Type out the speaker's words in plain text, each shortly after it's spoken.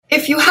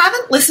if you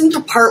haven't listened to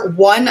part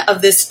 1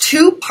 of this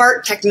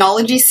 2-part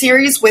technology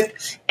series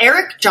with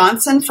Eric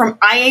Johnson from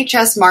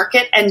IHS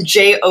Markit and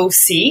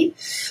JOC,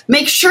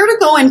 make sure to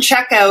go and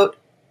check out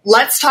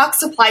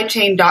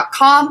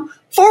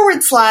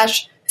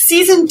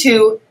letstalksupplychain.com/season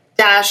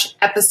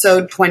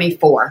 2-episode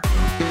 24.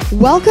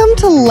 Welcome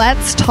to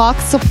Let's Talk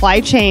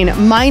Supply Chain.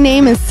 My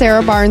name is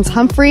Sarah Barnes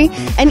Humphrey,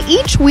 and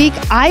each week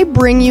I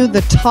bring you the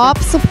top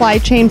supply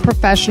chain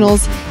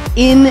professionals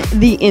in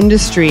the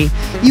industry.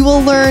 You will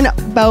learn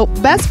about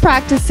best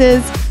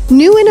practices,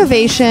 new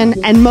innovation,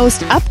 and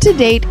most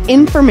up-to-date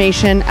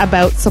information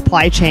about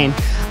supply chain.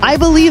 I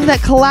believe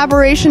that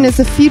collaboration is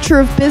the future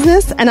of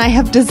business, and I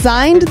have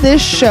designed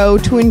this show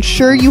to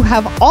ensure you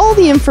have all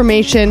the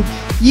information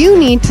you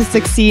need to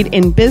succeed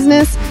in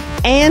business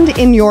and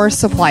in your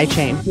supply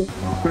chain.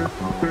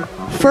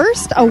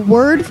 First, a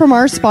word from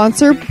our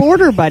sponsor,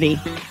 Border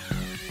Buddy.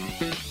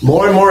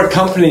 More and more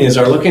companies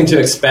are looking to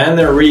expand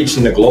their reach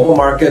into global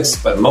markets,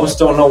 but most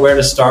don't know where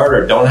to start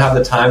or don't have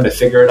the time to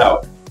figure it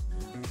out.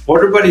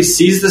 Border Buddy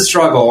sees the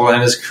struggle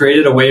and has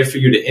created a way for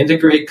you to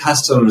integrate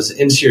customs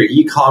into your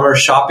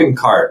e-commerce shopping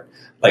cart,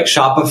 like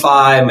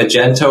Shopify,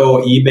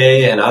 Magento,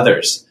 eBay, and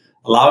others,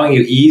 allowing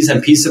you ease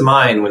and peace of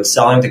mind when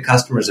selling to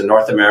customers in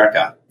North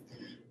America.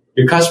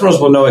 Your customers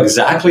will know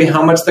exactly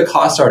how much the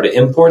costs are to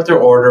import their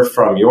order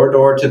from your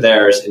door to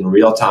theirs in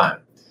real time.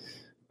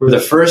 We're the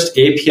first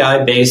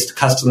API-based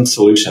custom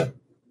solution.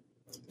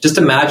 Just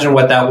imagine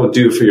what that will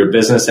do for your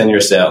business and your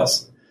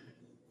sales.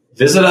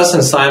 Visit us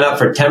and sign up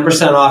for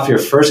 10% off your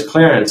first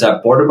clearance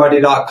at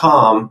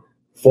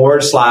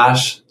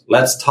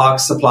borderbuddy.com/Let's Talk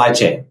Supply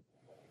Chain.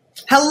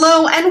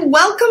 Hello and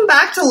welcome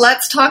back to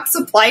Let's Talk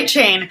Supply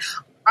Chain.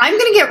 I'm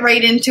going to get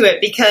right into it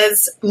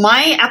because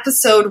my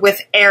episode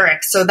with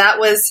Eric, so that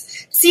was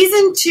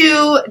season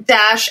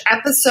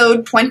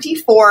 2-episode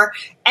 24,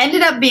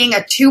 ended up being a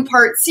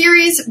 2-part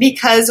series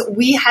because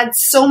we had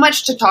so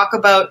much to talk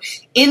about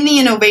in the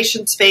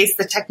innovation space,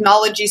 the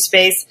technology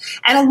space,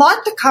 and a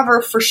lot to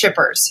cover for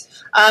shippers.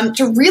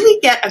 To really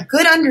get a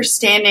good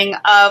understanding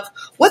of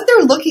what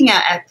they're looking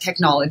at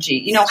technology.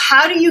 You know,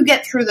 how do you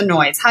get through the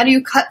noise? How do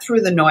you cut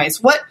through the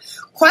noise? What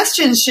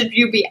questions should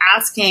you be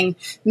asking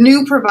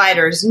new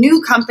providers,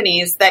 new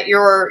companies that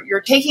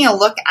you're taking a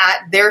look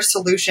at their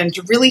solution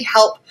to really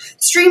help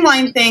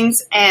streamline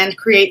things and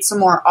create some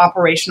more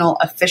operational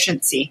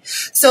efficiency?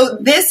 So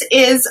this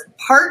is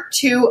part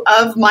 2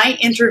 of my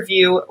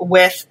interview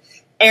with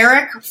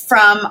Eric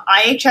from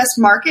IHS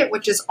Markit,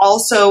 which is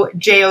also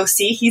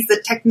JOC. He's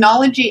the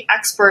technology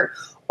expert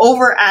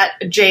over at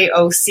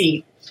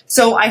JOC.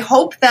 So I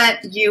hope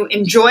that you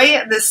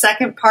enjoy the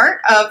second part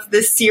of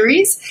this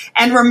series.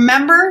 And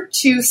remember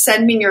to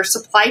send me your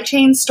supply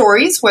chain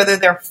stories, whether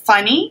they're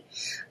funny,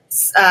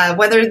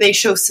 whether they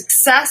show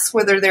success,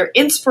 whether they're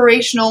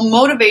inspirational,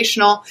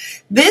 motivational.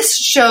 This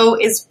show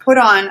is put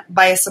on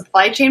by a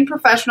supply chain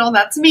professional,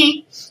 that's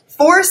me,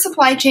 for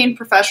supply chain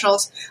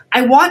professionals.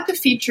 I want to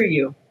feature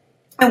you.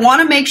 I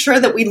want to make sure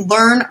that we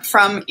learn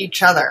from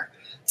each other.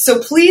 So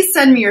please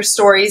send me your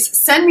stories,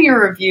 send me your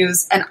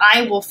reviews, and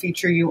I will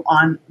feature you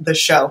on the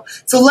show.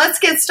 So let's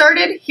get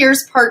started.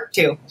 Here's part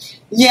 2.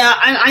 Yeah,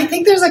 I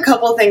think there's a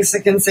couple things to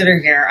consider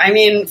here. I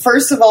mean,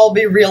 first of all,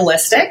 be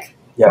realistic,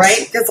 yes,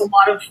 right? Because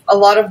a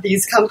lot of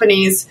these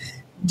companies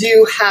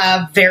do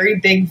have very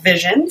big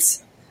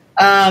visions.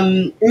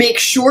 Make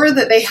sure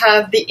that they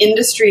have the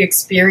industry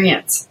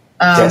experience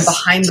yes,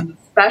 behind them,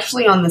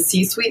 especially on the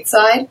C-suite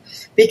side,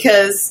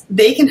 because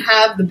they can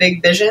have the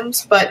big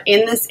visions, but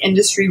in this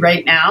industry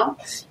right now,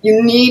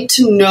 you need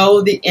to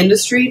know the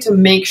industry to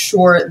make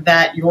sure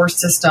that your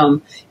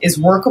system is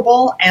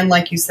workable and,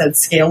 like you said,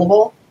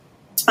 scalable.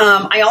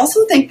 I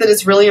also think that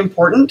it's really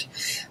important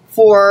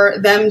for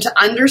them to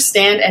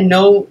understand and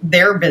know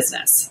their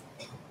business.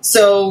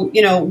 So,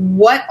 you know,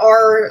 what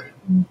are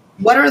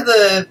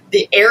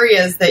the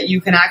areas that you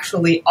can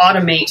actually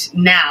automate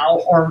now,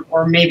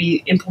 or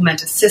maybe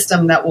implement a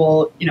system that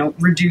will, you know,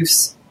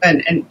 reduce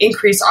and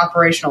increase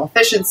operational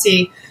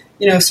efficiency,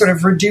 you know, sort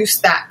of reduce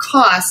that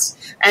cost,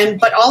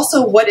 but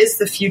also what is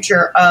the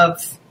future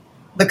of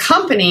the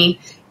company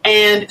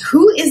and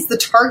who is the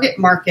target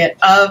market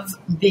of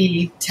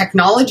the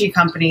technology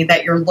company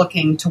that you're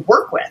looking to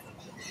work with?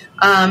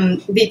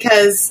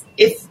 Because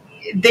if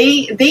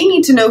they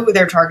need to know who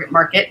their target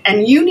market,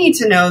 and you need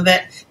to know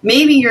that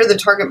maybe you're the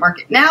target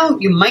market now,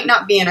 you might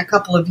not be in a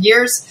couple of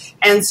years.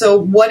 And so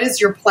what is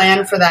your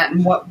plan for that?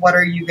 And what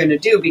are you going to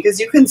do? Because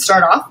you can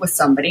start off with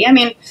somebody. I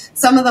mean,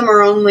 some of them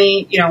are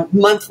only, you know,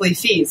 monthly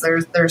fees.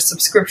 There's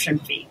subscription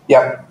fee.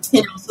 Yeah.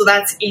 You know, so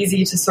that's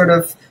easy to sort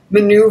of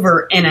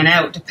maneuver in and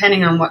out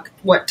depending on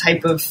what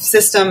type of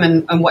system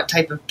and what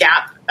type of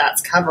gap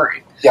that's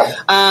covering. Yeah.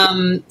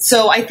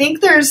 So I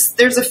think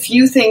there's a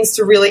few things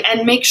to really,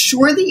 and make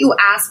sure that you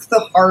ask the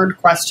hard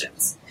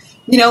questions.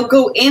 You know,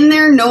 go in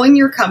there knowing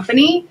your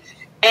company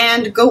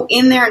and go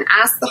in there and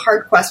ask the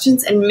hard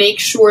questions and make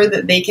sure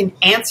that they can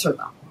answer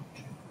them.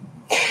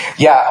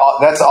 Yeah,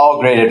 that's all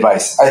great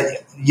advice.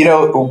 You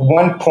know,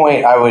 one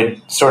point I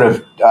would sort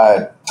of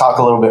talk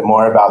a little bit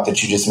more about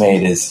that you just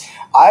made is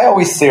I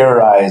always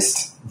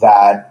theorized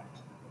that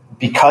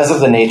because of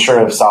the nature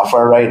of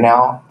software right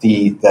now,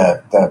 the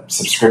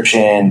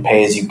subscription,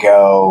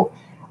 pay-as-you-go,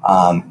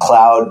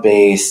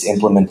 cloud-based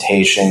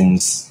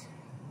implementations,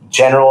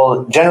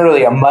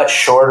 generally a much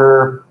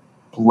shorter,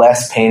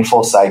 less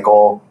painful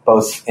cycle,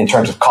 both in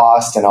terms of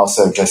cost and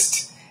also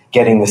just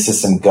getting the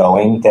system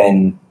going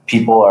than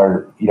people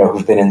are,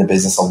 who've been in the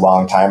business a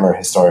long time or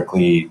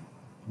historically,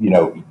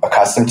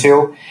 accustomed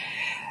to.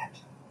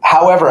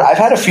 However, I've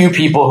had a few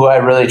people who I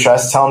really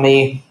trust tell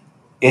me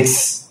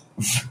it's,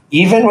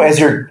 even as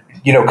you're,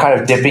 kind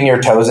of dipping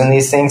your toes in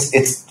these things,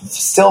 it's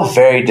still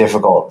very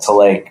difficult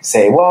to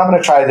say, well, I'm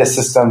going to try this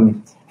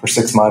system for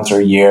 6 months or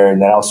a year,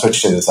 and then I'll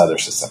switch to this other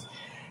system.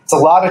 It's a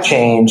lot of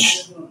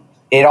change.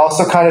 It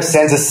also kind of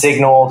sends a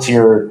signal to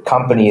your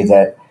company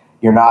that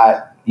you're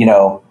not,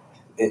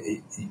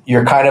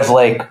 you're kind of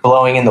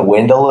blowing in the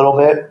wind a little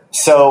bit.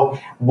 So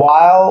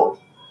while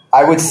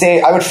I would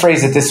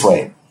phrase it this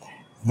way,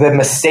 the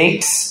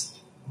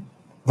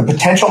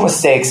potential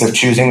mistakes of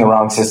choosing the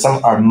wrong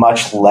system are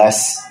much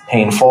less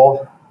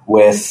painful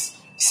with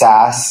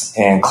SaaS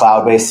and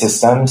cloud-based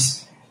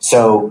systems.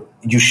 So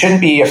you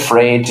shouldn't be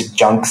afraid to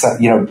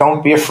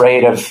don't be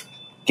afraid of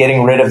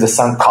getting rid of the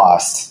sunk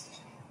cost.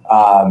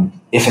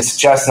 If it's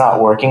just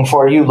not working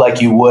for you,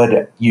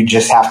 you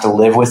just have to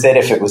live with it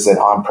if it was an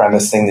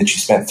on-premise thing that you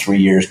spent 3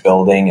 years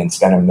building and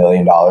spent $1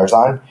 million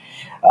on.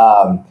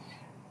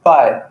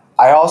 But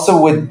I also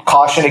would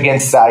caution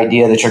against the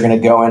idea that you're going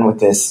to go in with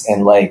this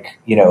and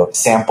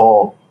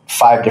sample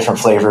 5 different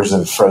flavors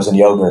of frozen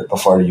yogurt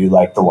before you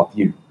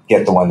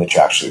get the one that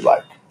you actually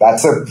like.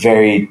 That's a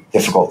very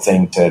difficult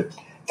thing to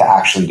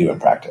actually do in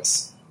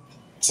practice.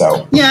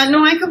 So yeah,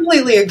 no, I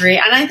completely agree,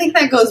 and I think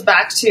that goes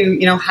back to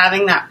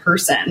having that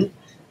person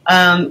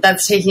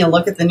that's taking a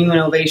look at the new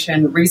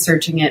innovation,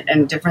 researching it,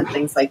 and different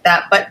things like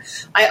that. But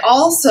I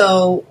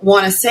also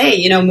want to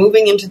say,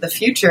 moving into the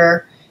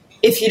future,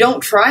 if you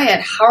don't try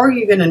it, how are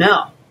you going to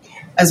know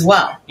as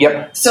well?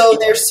 Yep. So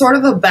there's sort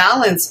of a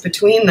balance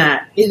between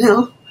that,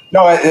 No,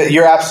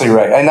 you're absolutely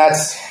right. And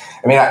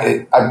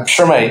I'm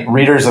sure my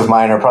readers of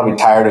mine are probably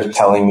tired of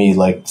telling me,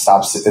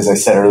 stop, as I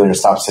said earlier,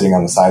 stop sitting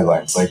on the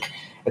sidelines.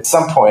 At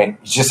some point,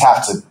 you just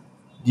have to,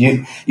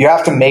 you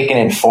have to make an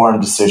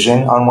informed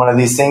decision on one of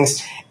these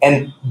things.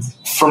 And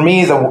for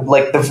me,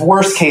 the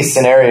worst case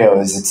scenario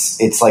is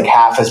it's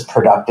half as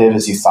productive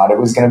as you thought it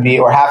was going to be,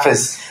 or half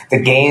as the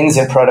gains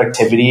in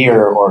productivity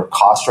or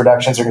cost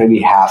reductions are going to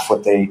be half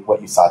what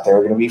you thought they were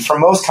going to be. For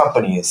most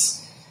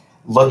companies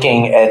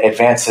looking at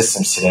advanced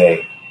systems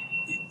today,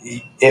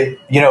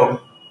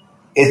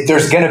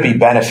 there's going to be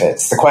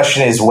benefits. The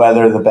question is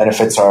whether the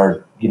benefits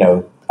are,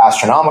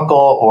 astronomical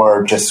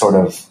or just sort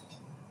of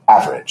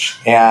average.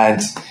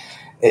 And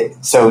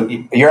so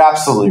you're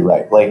absolutely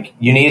right.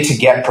 You need to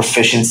get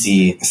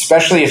proficiency,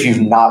 especially if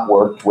you've not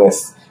worked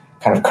with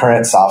kind of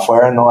current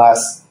software in the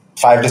last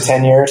 5 to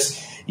 10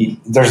 years.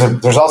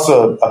 There's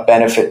also a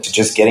benefit to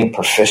just getting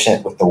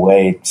proficient with the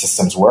way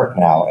systems work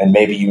now. And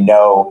maybe you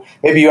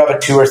have a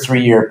 2 or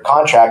 3 year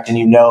contract, and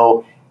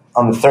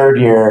on the 3rd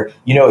year,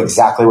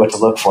 exactly what to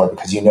look for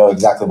because you know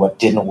exactly what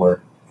didn't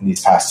work in these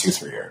past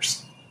 2-3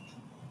 years.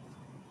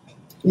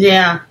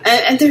 Yeah,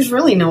 and there's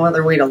really no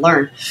other way to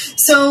learn.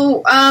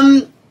 So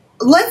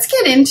let's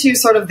get into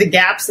sort of the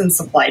gaps in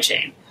supply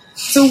chain.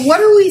 So what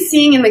are we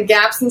seeing in the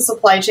gaps in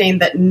supply chain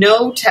that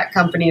no tech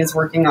company is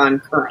working on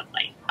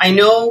currently? I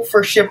know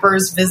for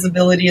shippers,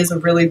 visibility is a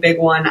really big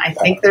one. I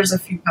think there's a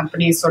few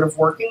companies sort of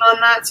working on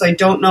that. So I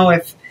don't know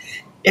if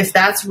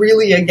that's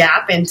really a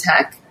gap in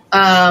tech.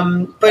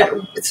 But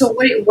so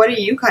what are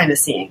you kind of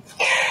seeing?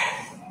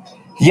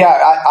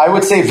 Yeah, I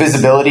would say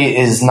visibility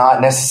is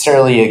not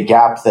necessarily a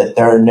gap that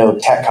there are no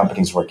tech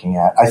companies working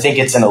at. I think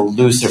it's an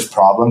elusive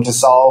problem to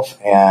solve,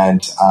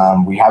 and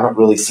we haven't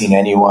really seen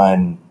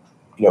anyone,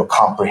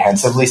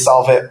 comprehensively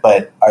solve it.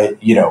 But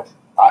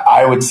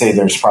I would say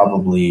there's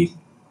probably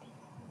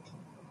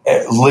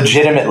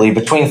legitimately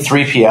between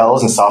 3PLs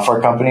and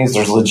software companies,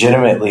 there's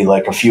legitimately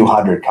a few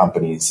hundred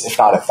companies, if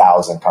not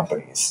 1,000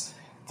 companies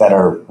that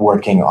are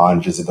working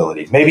on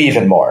visibility, maybe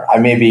even more. I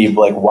may be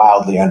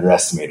wildly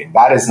underestimating.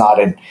 That is not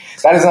an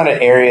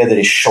area that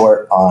is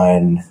short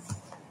on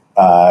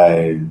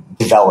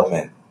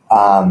development.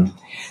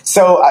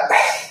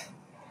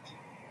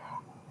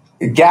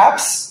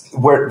 Gaps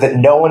that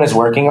no one is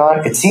working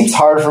on. It seems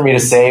hard for me to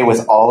say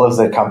with all of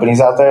the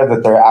companies out there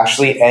that there are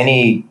actually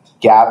any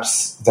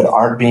gaps that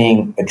aren't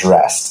being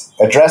addressed.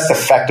 Addressed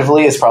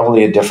effectively is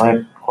probably a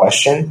different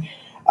question.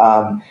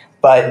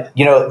 But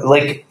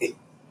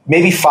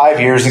maybe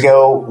 5 years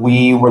ago,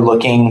 we were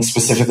looking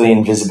specifically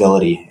in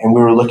visibility, and we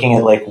were looking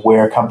at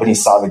where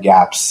companies saw the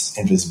gaps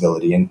in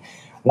visibility. And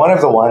one of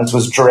the ones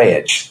was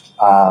drayage.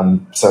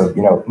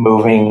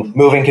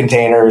 Moving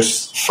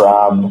containers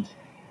from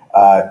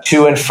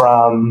to and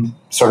from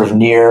sort of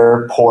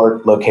near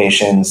port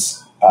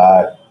locations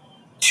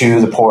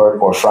to the port,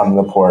 or from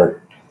the port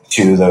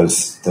to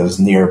those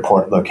near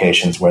port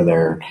locations where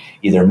they're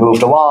either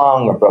moved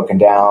along or broken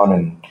down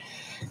and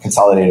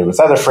consolidated with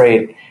other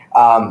freight.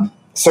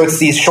 So it's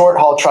these short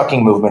haul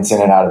trucking movements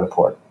in and out of the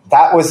port.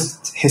 that was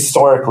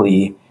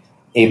historically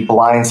a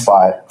blind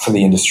spot for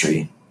the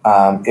industry.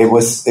 It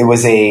was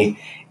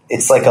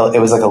like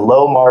a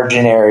low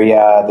margin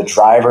area. The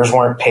drivers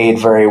weren't paid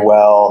very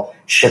well.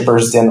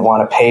 Shippers didn't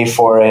want to pay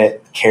for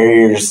it.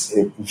 Carriers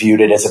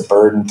viewed it as a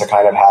burden to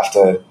kind of have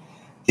to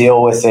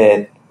deal with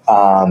it,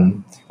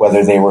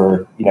 whether they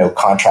were,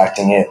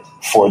 contracting it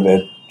for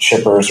the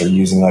shippers or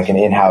using like an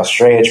in-house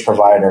drayage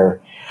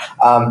provider.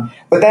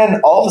 But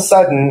then all of a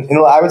sudden,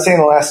 I would say in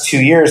the last 2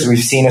 years, we've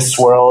seen a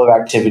swirl of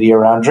activity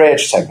around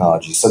drayage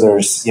technology. So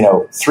there's,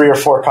 3 or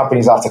 4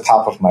 companies off the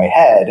top of my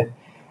head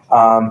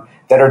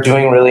that are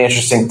doing really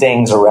interesting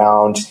things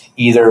around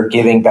either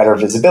giving better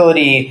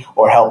visibility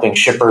or helping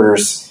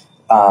shippers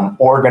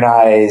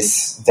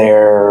organize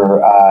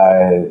their,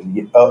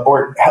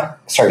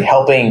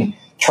 helping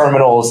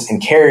terminals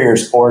and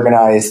carriers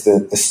organize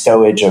the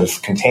stowage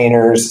of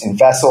containers in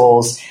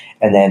vessels,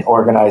 and then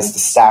organize the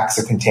stacks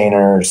of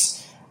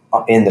containers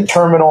in the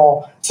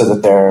terminal so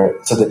that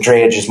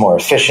drayage is more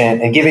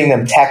efficient, and giving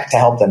them tech to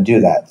help them do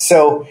that.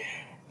 So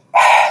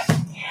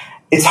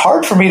it's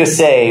hard for me to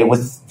say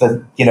with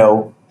the,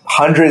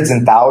 hundreds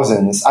and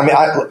thousands. I mean,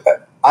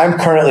 I'm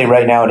currently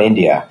right now in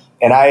India,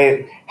 and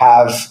I've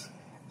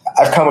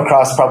come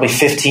across probably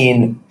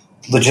 15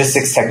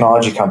 logistics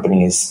technology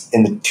companies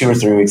in the 2 or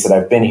 3 weeks that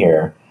I've been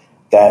here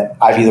that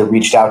I've either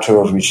reached out to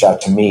or have reached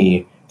out to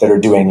me that are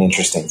doing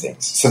interesting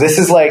things. So this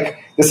is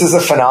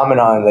a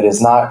phenomenon that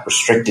is not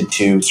restricted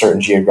to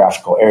certain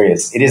geographical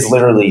areas. It is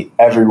literally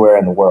everywhere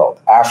in the world: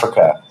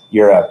 Africa,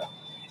 Europe,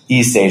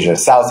 East Asia,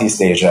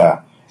 Southeast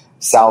Asia,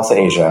 South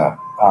Asia,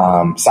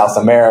 South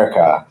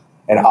America,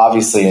 and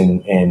obviously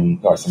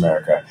in North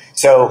America.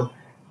 So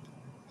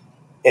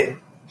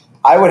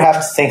I would have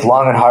to think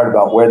long and hard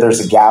about where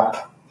there's a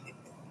gap.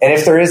 And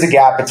if there is a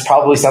gap, it's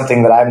probably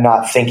something that I'm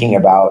not thinking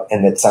about,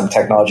 and that some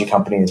technology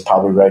company is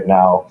probably right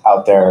now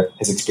out there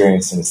is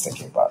experienced and is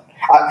thinking about.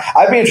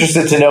 I'd be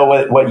interested to know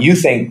what you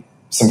think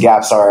some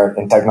gaps are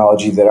in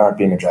technology that aren't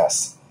being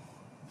addressed.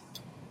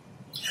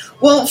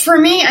 Well, for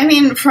me, I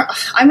mean,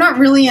 I'm not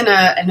really in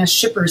a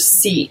shipper's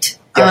seat.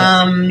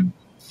 Yeah.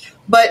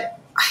 But,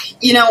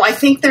 I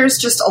think there's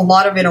just a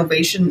lot of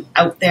innovation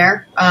out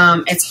there.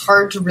 It's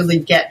hard to really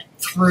get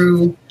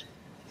through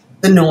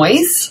the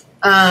noise.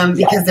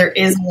 Because there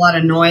is a lot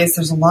of noise.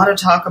 There's a lot of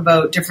talk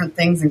about different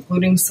things,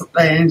 including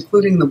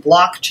the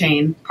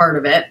blockchain part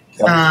of it.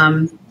 Yep.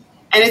 And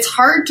it's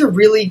hard to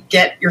really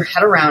get your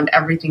head around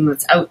everything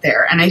that's out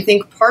there. And I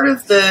think part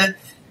of the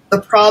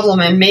problem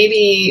and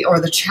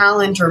the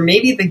challenge, or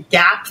maybe the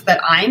gap that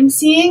I'm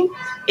seeing,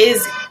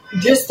 is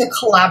just the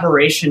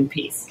collaboration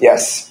piece.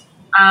 Yes.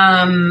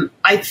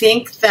 I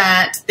think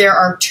that there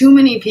are too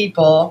many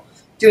people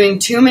doing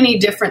too many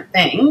different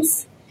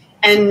things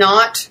and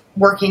not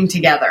working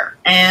together.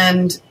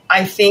 And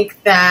I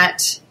think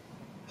that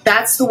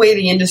that's the way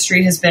the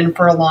industry has been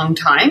for a long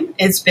time.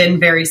 It's been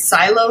very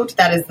siloed.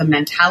 That is the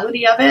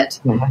mentality of it.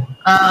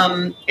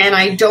 Mm-hmm. And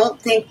I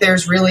don't think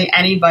there's really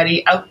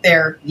anybody out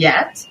there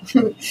yet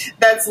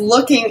that's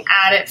looking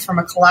at it from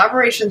a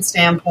collaboration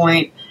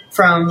standpoint,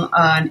 from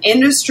an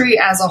industry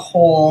as a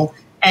whole,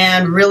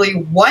 and really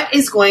what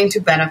is going to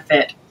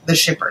benefit the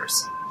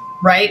shippers,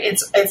 right?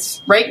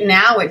 It's right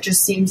now, it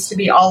just seems to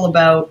be all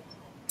about,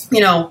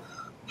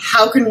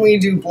 how can we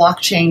do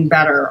blockchain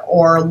better?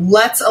 Or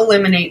let's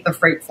eliminate the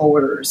freight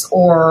forwarders,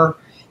 or,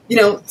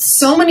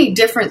 so many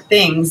different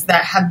things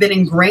that have been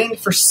ingrained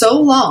for so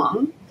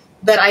long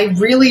that I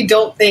really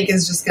don't think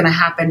is just going to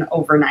happen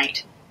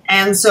overnight.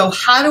 And so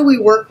how do we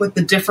work with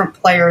the different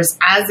players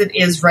as it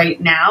is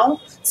right now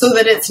so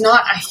that it's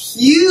not a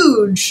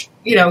huge,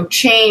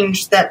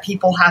 change that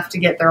people have to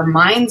get their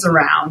minds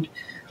around?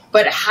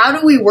 But how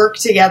do we work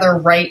together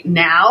right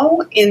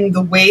now in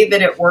the way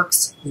that it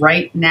works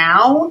right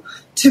now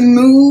to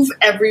move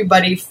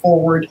everybody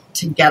forward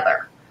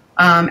together?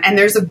 And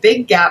there's a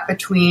big gap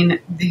between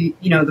the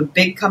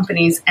big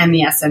companies and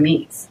the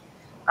SMEs.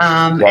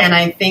 And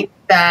I think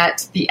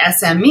that the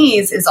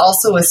SMEs is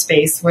also a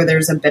space where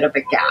there's a bit of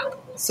a gap.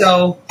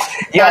 So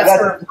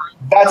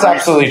that's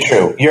absolutely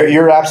true.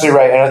 You're absolutely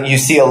right. And you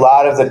see a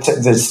lot of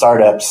the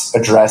startups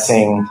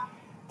addressing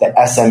the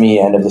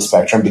SME end of the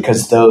spectrum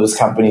because those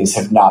companies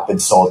have not been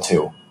sold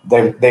to.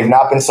 They've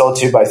not been sold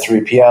to by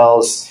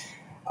 3PLs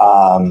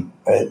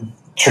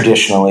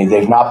traditionally.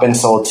 They've not been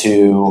sold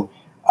to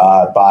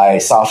by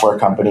software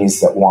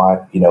companies that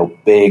want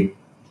big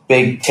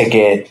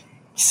ticket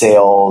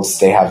sales.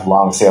 They have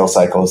long sales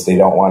cycles. They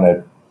don't want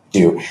to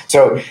do.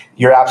 So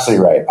you're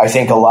absolutely right. I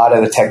think a lot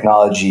of the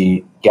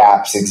technology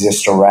gaps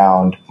exist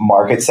around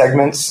market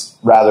segments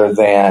rather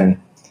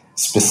than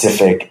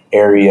specific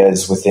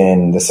areas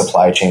within the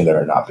supply chain that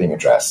are not being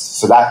addressed.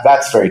 So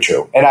that's very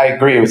true. And I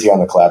agree with you on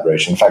the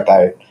collaboration. In fact,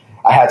 I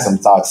had some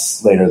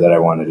thoughts later that I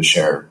wanted to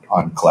share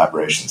on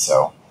collaboration.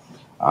 So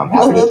I'm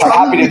happy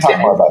to talk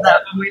more about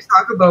that when we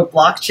talk about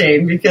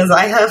blockchain, because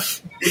I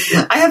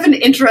have an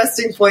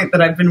interesting point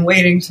that I've been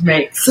waiting to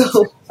make.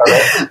 So,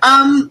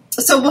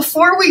 so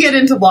before we get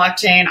into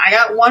blockchain, I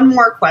got one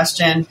more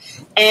question.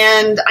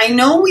 And I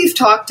know we've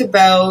talked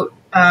about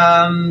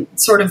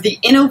sort of the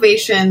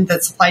innovation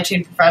that supply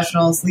chain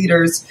professionals,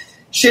 leaders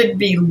should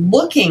be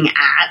looking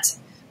at.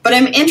 But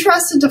I'm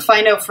interested to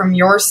find out from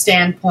your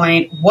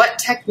standpoint what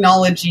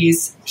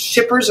technologies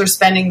shippers are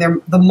spending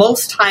the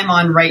most time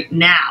on right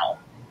now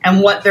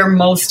and what they're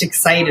most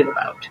excited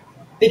about.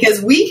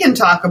 Because we can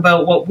talk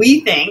about what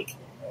we think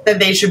that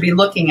they should be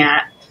looking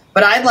at,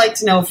 but I'd like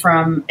to know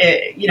from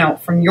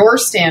your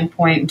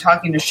standpoint and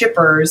talking to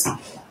shippers,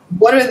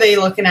 what are they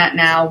looking at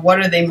now? What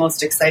are they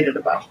most excited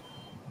about?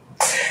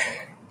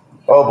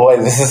 Oh boy,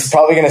 this is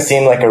probably going to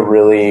seem like a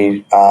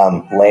really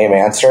lame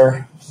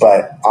answer,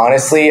 but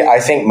honestly, I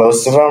think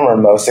most of them are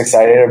most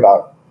excited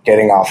about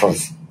getting off of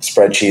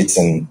spreadsheets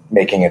and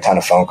making a ton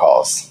of phone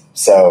calls.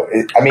 So,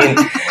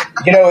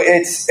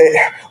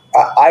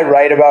 I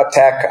write about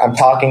tech. I'm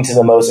talking to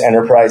the most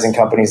enterprising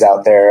companies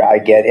out there. I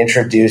get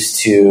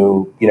introduced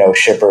to,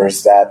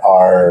 shippers that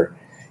are,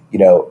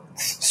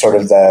 sort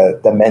of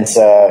the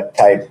Mensa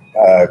type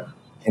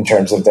in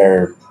terms of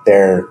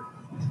their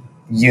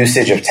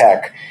usage of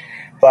tech.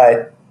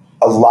 But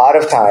a lot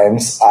of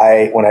times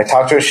when I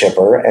talk to a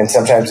shipper, and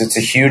sometimes it's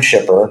a huge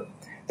shipper,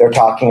 they're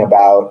talking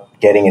about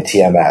getting a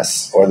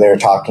TMS, or they're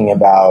talking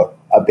about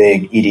a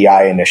big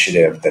EDI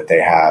initiative that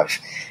they have.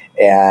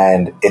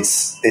 And I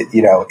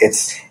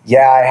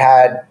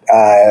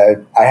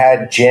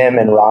had Jim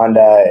and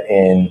Rhonda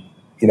in,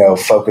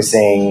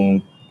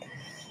 focusing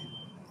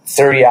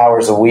 30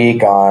 hours a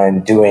week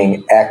on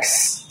doing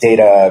X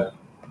data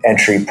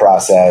entry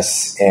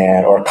process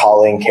or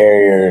calling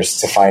carriers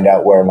to find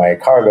out where my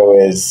cargo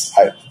is.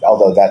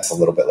 Although that's a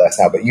little bit less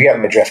now, but you get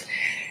my drift.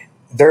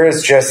 There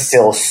is just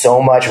still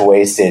so much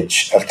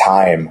wastage of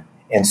time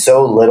and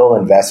so little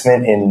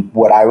investment in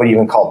what I would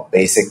even call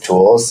basic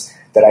tools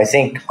that I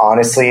think,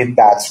 honestly,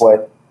 that's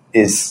going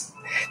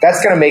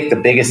to make the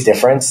biggest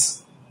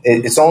difference.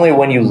 It's only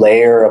when you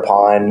layer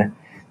upon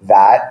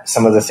that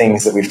some of the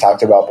things that we've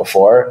talked about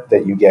before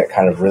that you get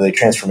kind of really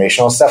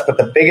transformational stuff. But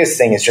the biggest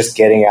thing is just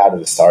getting out of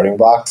the starting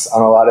blocks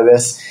on a lot of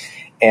this.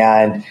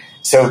 And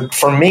so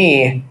for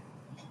me,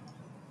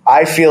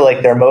 I feel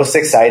like they're most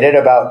excited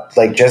about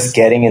like just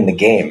getting in the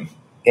game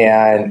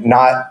and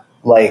not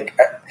like,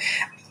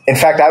 in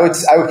fact, I would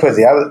put it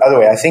the other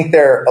way. I think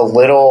they're a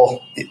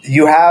little,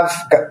 you have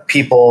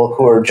people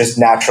who are just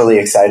naturally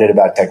excited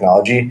about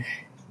technology,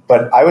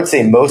 but I would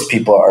say most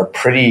people are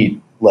pretty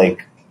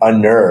like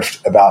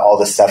unnerved about all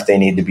the stuff they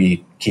need to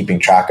be keeping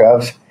track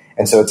of.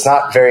 And so it's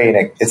not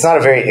a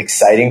very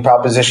exciting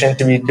proposition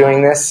to be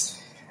doing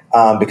this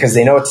because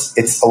they know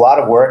it's a lot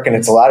of work and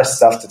it's a lot of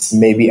stuff that's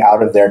maybe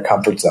out of their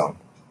comfort zone.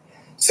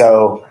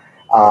 So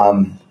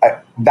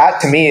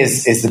that to me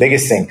is the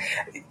biggest thing.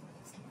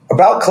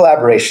 About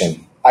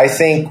collaboration, I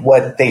think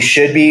what they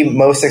should be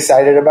most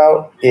excited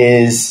about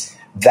is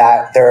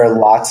that there are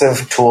lots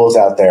of tools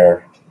out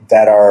there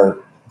that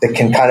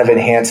can kind of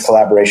enhance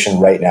collaboration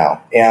right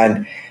now.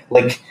 And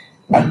like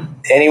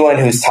anyone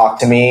who's talked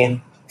to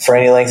me for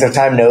any length of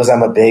time knows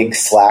I'm a big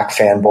Slack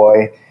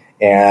fanboy,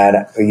 and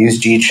I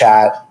use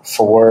GChat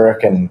for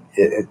work. And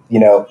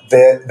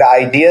the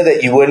idea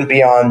that you wouldn't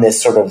be on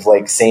this sort of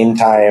like same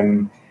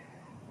time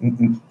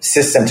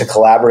system to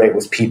collaborate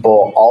with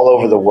people all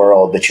over the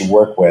world that you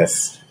work with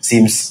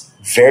seems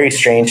very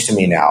strange to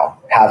me now,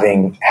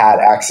 having had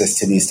access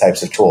to these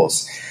types of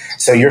tools.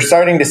 So you're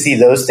starting to see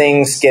those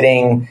things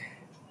getting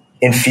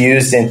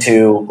infused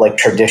into like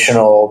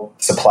traditional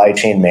supply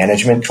chain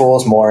management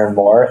tools more and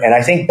more. And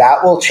I think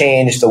that will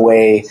change the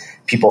way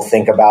people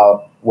think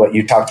about what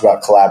you talked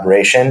about,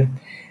 collaboration,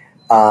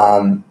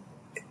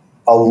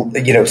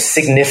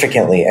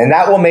 significantly. And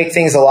that will make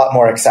things a lot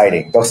more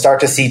exciting. They'll start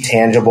to see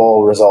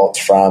tangible results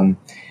from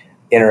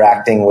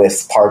interacting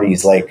with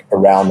parties like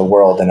around the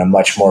world in a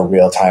much more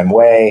real-time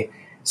way,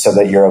 so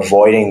that you're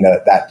avoiding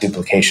that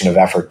duplication of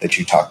effort that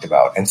you talked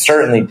about. And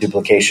certainly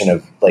duplication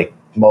of like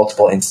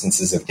multiple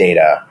instances of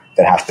data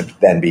that have to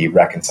then be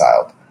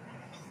reconciled.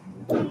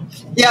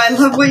 Yeah, I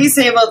love what you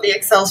say about the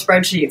Excel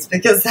spreadsheets,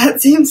 because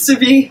that seems to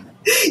be,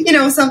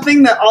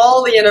 something that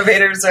all the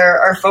innovators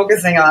are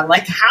focusing on.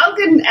 Like, how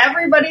can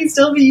everybody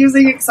still be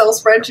using Excel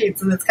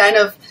spreadsheets? And it's kind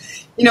of,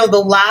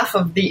 the laugh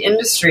of the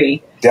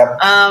industry. Yep.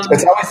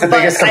 It's always the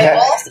biggest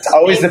It's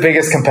always the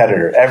biggest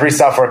competitor. Every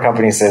software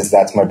company says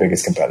that's my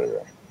biggest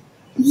competitor.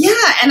 Yeah,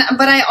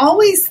 but I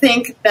always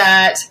think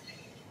that,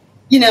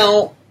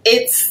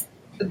 it's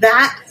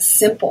that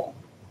simple.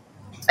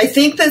 I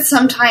think that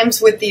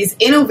sometimes with these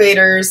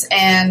innovators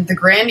and the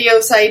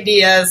grandiose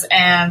ideas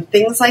and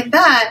things like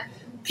that,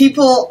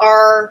 people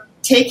are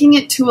taking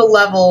it to a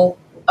level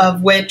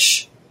of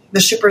which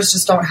the shippers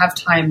just don't have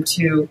time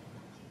to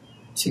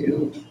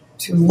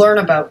learn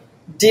about,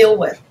 deal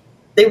with.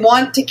 They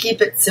want to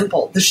keep it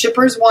simple. The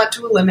shippers want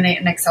to eliminate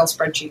an Excel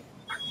spreadsheet.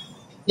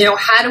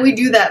 How do we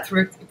do that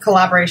through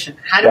collaboration?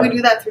 How do we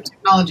do that through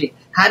technology?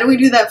 How do we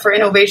do that for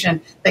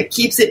innovation that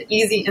keeps it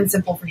easy and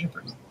simple for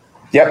shippers?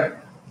 Yep.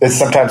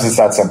 Sometimes it's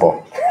that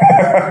simple.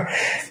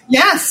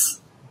 Yes.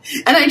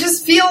 And I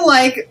just feel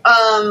like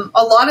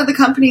a lot of the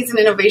companies and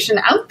innovation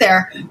out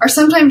there are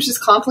sometimes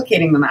just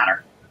complicating the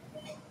matter.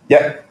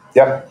 Yep.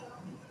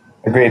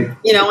 Agreed.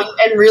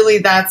 And really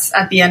that's,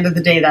 at the end of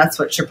the day, that's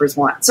what shippers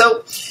want.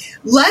 So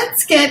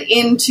let's get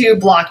into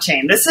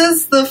blockchain. This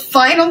is the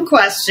final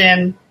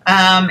question.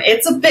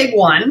 It's a big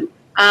one.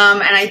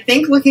 And I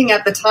think looking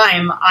at the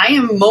time, I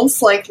am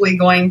most likely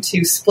going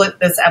to split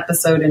this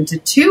episode into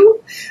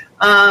two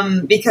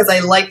because I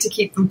like to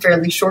keep them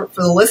fairly short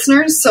for the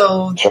listeners.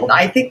 So sure.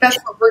 I think that's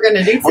what we're going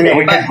to do today.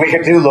 We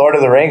could do Lord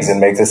of the Rings and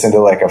make this into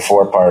like a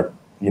 4-part,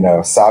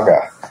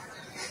 saga.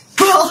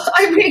 Well,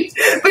 I mean,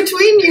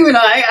 between you and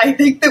I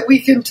think that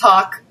we can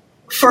talk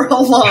for a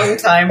long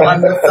time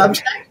on this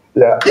subject.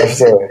 Yeah,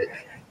 absolutely.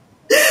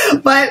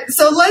 But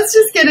so let's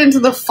just get into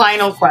the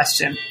final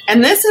question.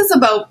 And this is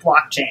about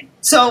blockchain.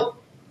 So,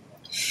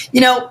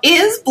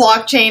 is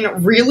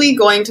blockchain really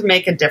going to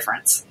make a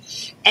difference?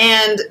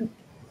 And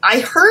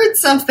I heard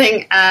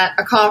something at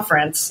a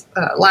conference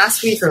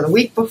last week or the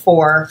week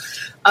before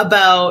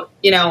about,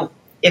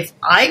 if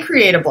I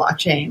create a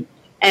blockchain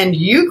and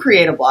you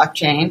create a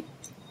blockchain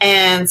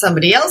and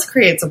somebody else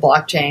creates a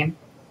blockchain,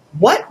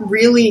 what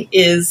really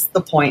is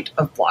the point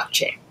of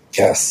blockchain?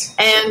 Yes.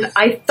 And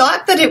I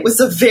thought that it was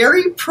a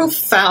very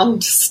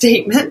profound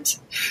statement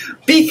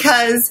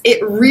because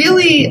it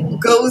really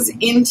goes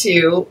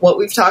into what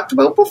we've talked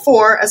about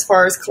before as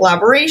far as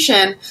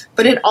collaboration,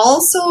 but it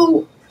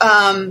also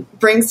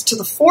brings to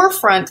the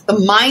forefront the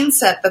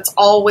mindset that's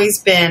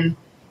always been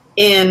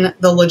in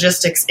the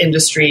logistics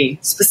industry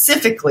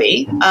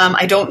specifically.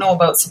 I don't know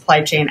about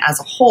supply chain as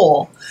a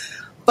whole,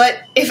 but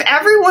if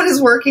everyone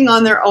is working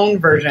on their own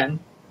version,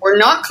 we're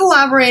not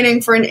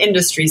collaborating for an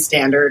industry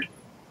standard,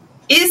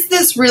 is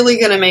this really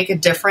going to make a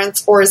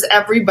difference, or is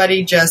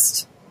everybody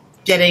just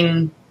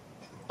getting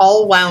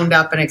all wound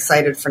up and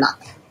excited for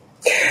nothing?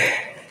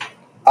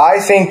 I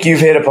think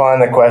you've hit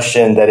upon the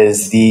question that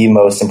is the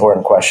most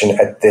important question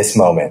at this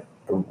moment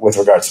with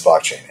regards to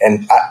blockchain.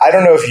 And I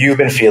don't know if you've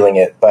been feeling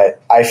it,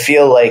 but I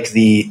feel like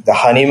the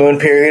honeymoon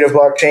period of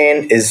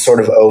blockchain is sort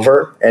of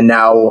over, and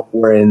now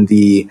we're in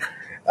the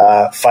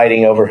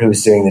fighting over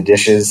who's doing the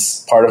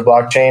dishes part of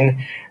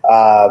blockchain.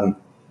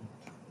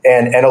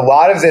 And a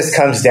lot of this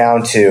comes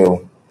down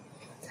to,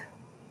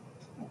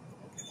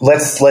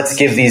 let's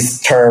give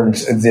these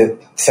terms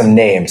some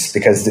names,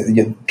 because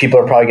people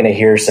are probably going to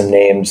hear some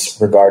names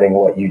regarding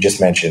what you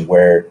just mentioned,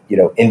 where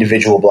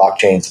individual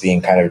blockchains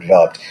being kind of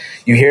developed.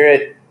 You hear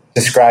it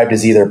described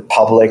as either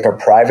public or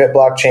private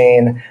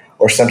blockchain,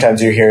 or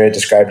sometimes you hear it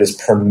described as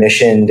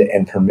permissioned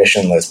and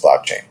permissionless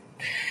blockchain.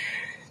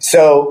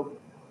 So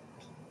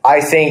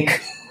I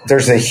think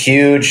there's a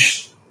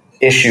huge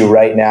issue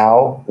right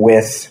now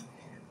with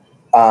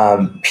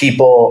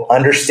people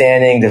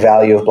understanding the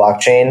value of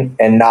blockchain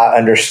and not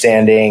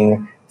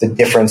understanding the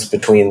difference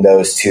between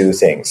those two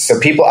things. So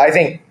I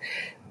think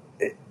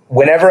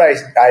whenever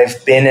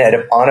I've been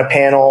on a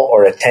panel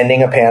or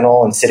attending a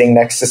panel and sitting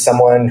next to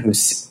someone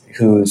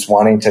who's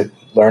wanting to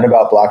learn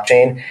about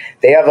blockchain,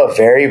 they have a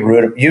very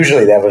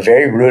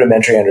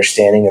rudimentary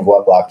understanding of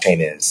what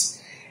blockchain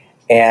is.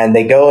 And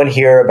they go and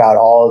hear about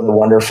all of the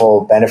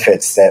wonderful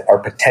benefits that are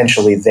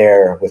potentially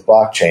there with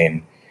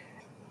blockchain,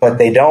 but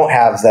they don't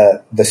have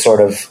the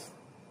sort of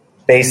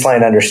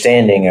baseline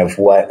understanding of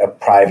what a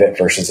private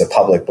versus a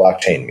public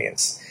blockchain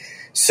means.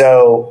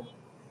 So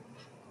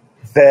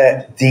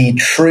the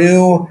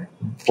true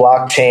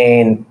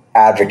blockchain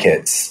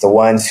advocates, the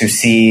ones who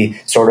see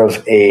sort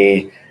of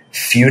a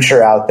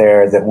future out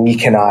there that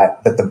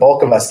the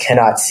bulk of us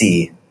cannot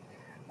see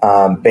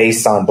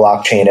based on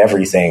blockchain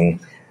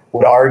everything,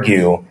 would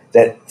argue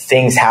that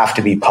things have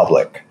to be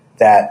public,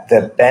 that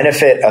the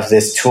benefit of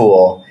this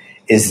tool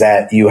is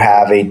that you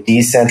have a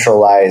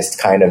decentralized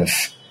kind of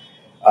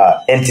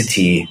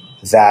entity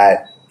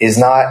that is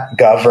not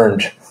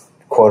governed,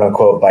 quote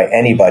unquote, by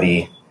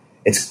anybody.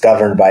 It's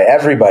governed by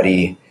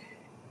everybody,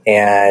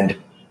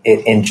 and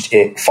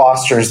it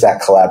fosters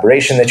that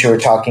collaboration that you were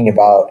talking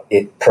about.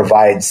 It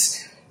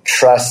provides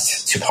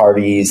trust to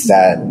parties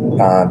that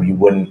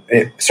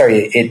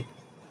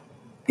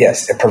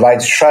it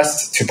provides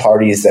trust to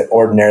parties that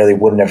ordinarily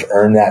wouldn't have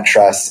earned that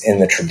trust in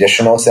the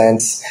traditional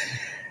sense.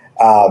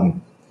 But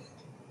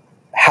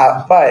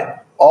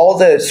all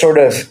the sort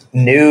of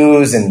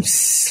news and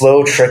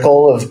slow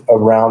trickle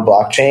around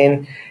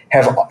blockchain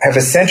have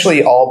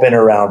essentially all been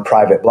around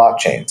private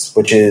blockchains,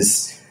 which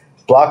is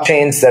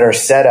blockchains that are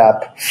set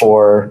up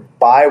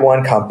by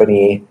one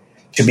company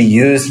to be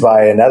used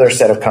by another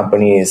set of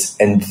companies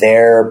and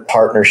their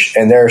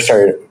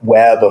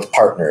web of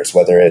partners,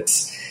 whether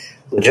it's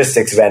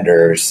logistics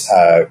vendors,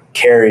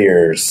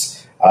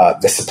 carriers,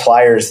 the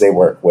suppliers they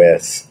work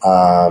with,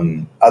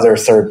 other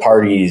third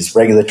parties,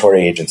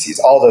 regulatory agencies,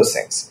 all those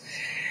things.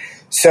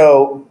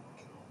 So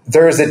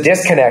there's a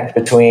disconnect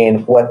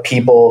between what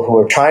people who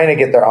are trying to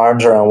get their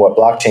arms around what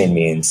blockchain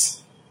means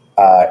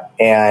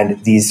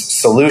and these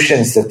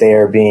solutions that they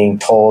are being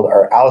told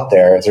are out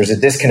there. There's a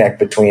disconnect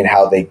between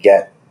how they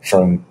get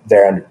from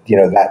their,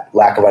 that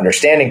lack of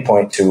understanding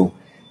point to,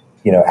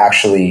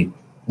 actually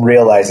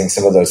realizing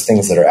some of those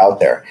things that are out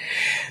there.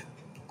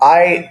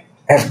 I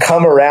have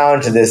come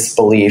around to this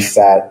belief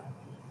that,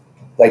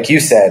 like you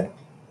said,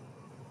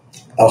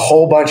 a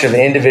whole bunch of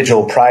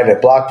individual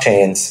private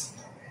blockchains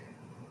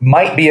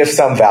might be of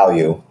some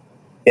value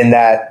in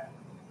that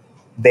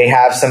they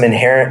have some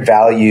inherent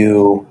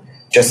value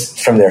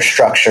just from their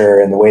structure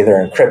and the way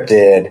they're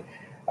encrypted.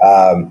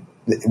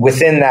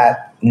 Within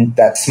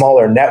that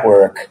smaller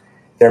network,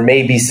 there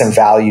may be some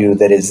value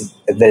that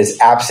is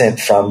absent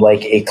from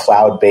like a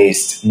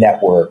cloud-based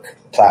network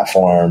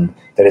platform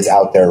that is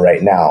out there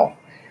right now.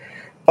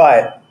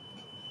 But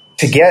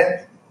to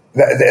get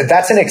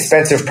that's an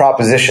expensive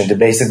proposition to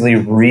basically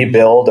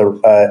rebuild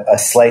a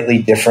slightly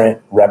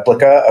different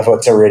replica of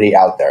what's already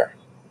out there.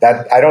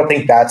 That I don't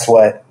think that's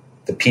what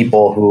the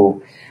people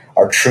who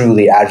are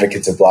truly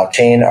advocates of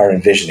blockchain are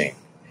envisioning.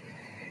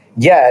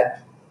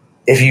 Yet,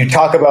 if you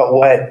talk about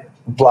what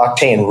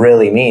blockchain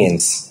really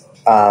means,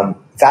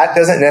 that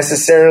doesn't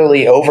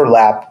necessarily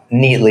overlap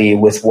neatly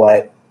with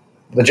what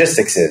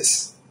logistics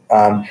is.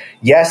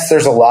 Yes,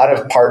 there's a lot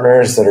of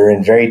partners that are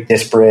in very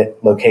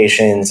disparate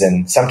locations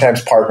and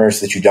sometimes partners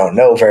that you don't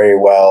know very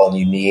well, and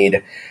you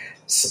need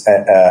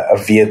a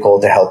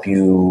vehicle to help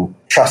you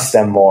trust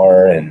them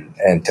more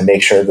and to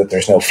make sure that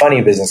there's no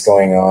funny business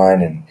going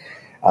on, and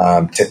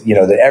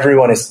that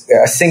everyone is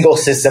a single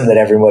system that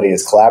everybody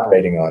is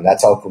collaborating on.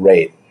 That's all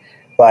great.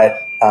 But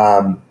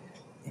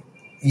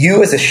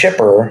you as a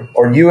shipper,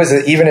 or you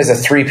even as a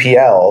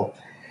 3PL,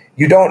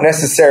 you don't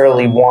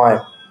necessarily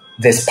want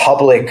this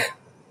public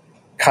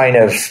kind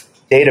of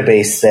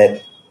database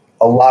that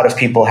a lot of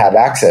people have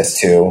access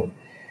to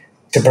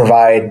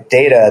provide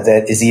data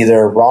that is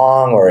either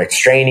wrong or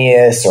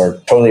extraneous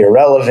or totally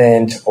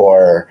irrelevant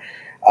or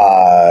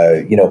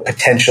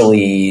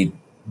potentially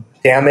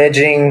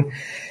damaging.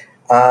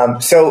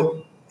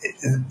 So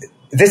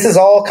this is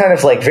all kind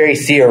of like very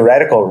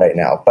theoretical right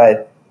now,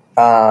 but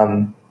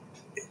there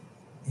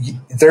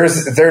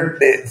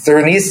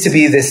needs to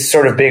be this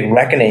sort of big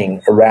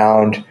reckoning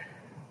around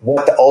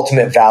what the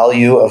ultimate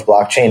value of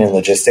blockchain and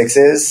logistics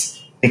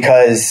is,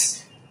 because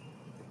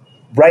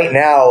right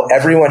now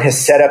everyone has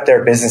set up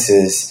their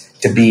businesses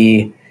to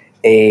be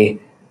a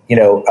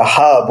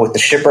hub with the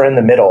shipper in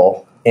the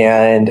middle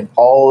and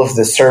all of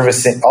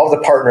the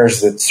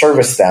partners that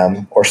service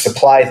them or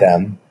supply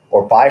them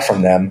or buy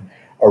from them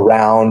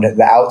around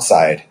the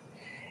outside.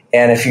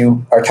 And if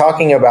you are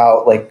talking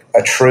about like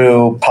a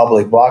true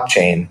public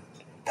blockchain,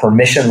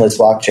 permissionless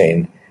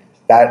blockchain,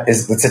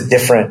 that's a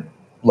different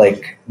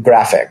like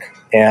graphic,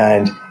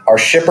 and our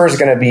shipper is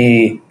going to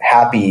be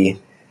happy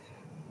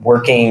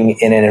working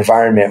in an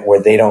environment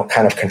where they don't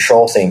kind of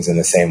control things in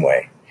the same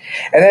way.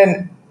 And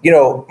then,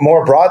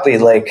 more broadly,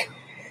 like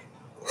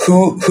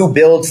who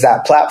builds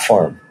that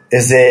platform?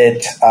 Is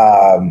it,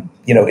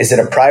 is it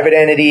a private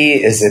entity?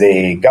 Is it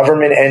a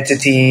government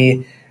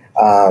entity?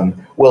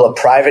 Will a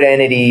private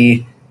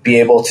entity be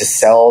able to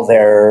sell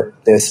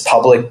this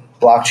public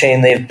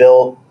blockchain they've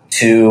built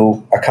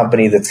to a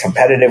company that's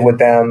competitive with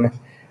them?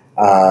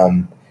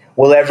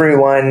 Will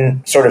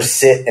everyone sort of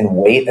sit and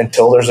wait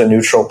until there's a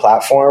neutral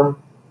platform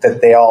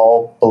that they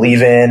all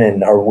believe in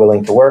and are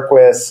willing to work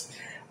with?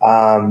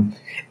 And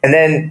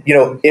then,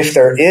 if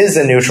there is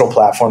a neutral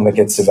platform that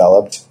gets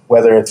developed,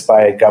 whether it's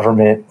by a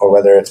government or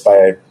whether it's by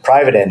a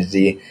private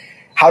entity,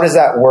 how does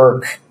that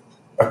work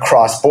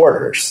across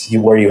borders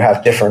where you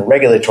have different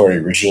regulatory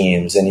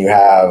regimes and you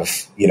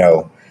have,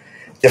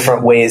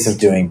 different ways of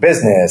doing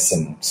business?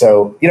 And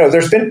so,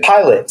 there's been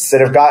pilots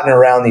that have gotten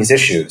around these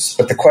issues,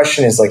 but the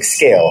question is like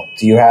scale.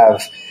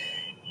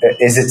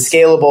 Is it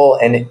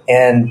scalable, and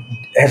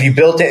have you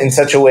built it in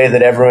such a way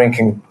that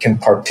everyone can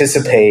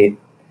participate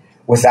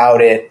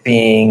without it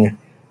being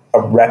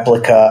a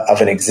replica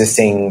of an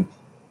existing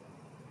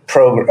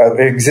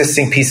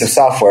piece of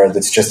software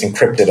that's just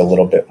encrypted a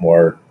little bit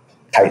more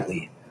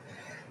tightly?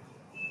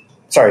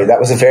 Sorry, that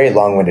was a very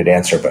long-winded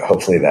answer, but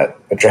hopefully that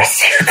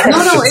addressed your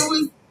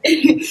question.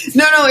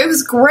 No, it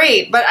was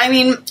great. But I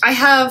mean, I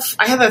have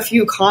a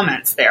few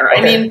comments there.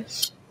 Okay. I mean,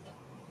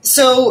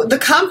 so the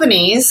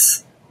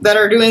companies that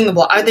are doing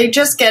are they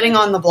just getting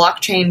on the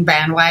blockchain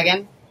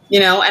bandwagon?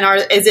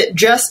 And is it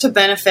just to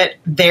benefit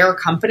their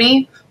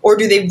company, or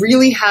do they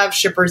really have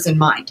shippers in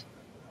mind?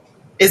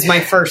 Is my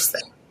first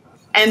thing.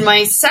 And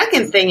my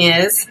second thing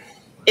is,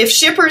 if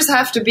shippers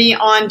have to be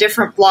on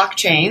different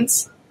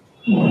blockchains,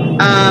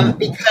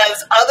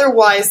 because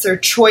otherwise their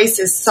choice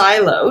is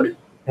siloed,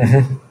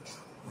 mm-hmm.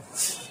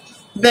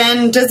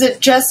 then does it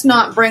just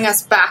not bring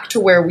us back to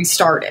where we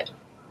started?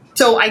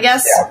 So I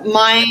guess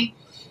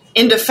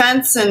in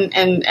defense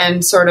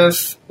and sort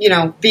of,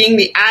 being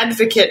the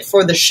advocate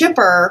for the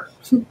shipper,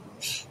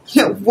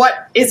 what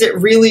is it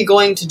really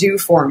going to do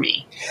for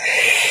me?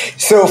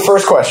 So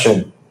first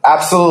question,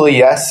 absolutely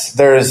yes.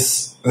 There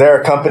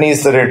are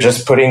companies that are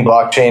just putting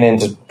blockchain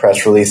into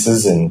press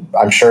releases, and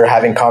I'm sure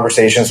having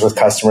conversations with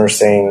customers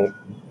saying,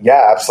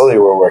 yeah, absolutely,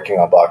 we're working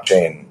on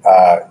blockchain,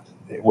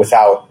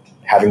 without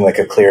having like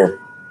a clear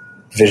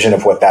vision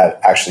of what that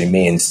actually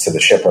means to the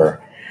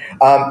shipper.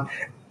 On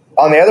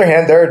the other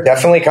hand, there are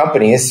definitely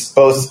companies,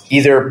 both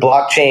either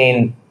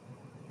blockchain,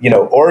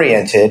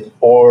 oriented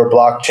or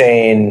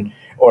blockchain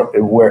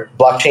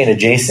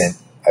adjacent,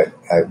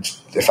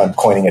 if I'm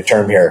coining a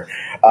term here,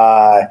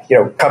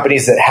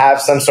 companies that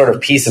have some sort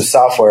of piece of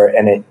software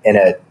and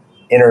an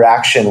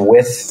interaction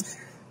with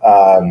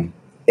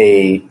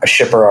a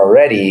shipper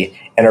already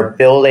and are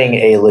building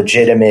a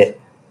legitimate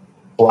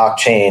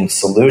blockchain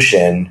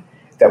solution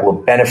that will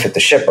benefit the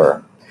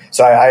shipper.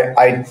 So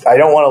I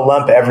don't want to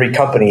lump every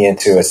company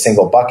into a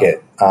single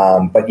bucket.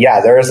 But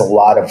yeah, there is a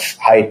lot of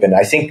hype. And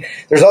I think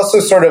there's also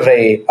sort of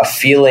a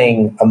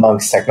feeling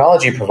amongst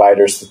technology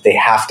providers that they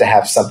have to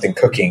have something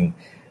cooking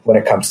when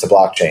it comes to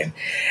blockchain.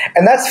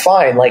 And that's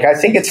fine. Like, I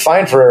think it's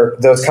fine for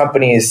those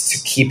companies to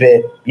keep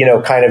it,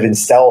 kind of in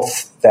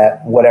stealth,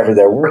 that whatever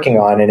they're working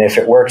on. And if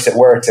it works, it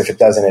works. If it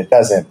doesn't, it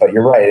doesn't. But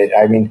you're right.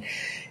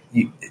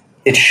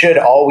 It should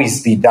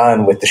always be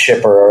done with the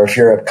shipper. Or if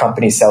you're a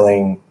company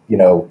selling,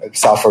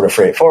 software to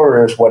freight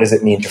forwarders, what does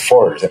it mean to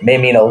forwarders? It may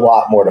mean a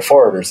lot more to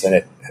forwarders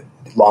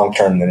long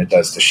term than it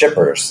does to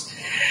shippers.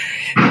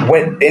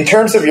 In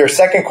terms of your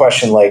second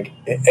question, like,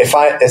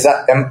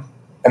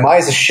 am I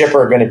as a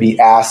shipper going to be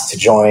asked to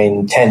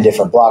join 10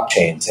 different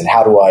blockchains, and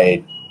how do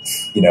I,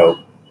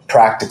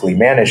 practically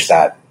manage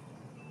that?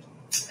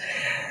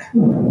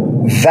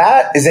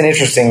 That is an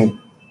interesting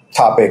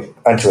topic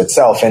unto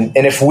itself. And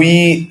if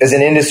we, as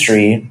an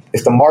industry,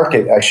 if the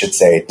market, I should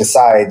say,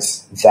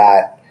 decides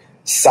that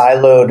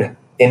siloed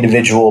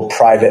individual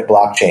private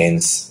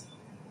blockchains,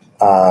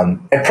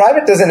 and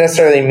private doesn't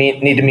necessarily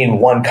need to mean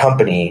one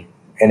company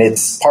and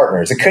its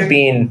partners. It could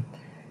mean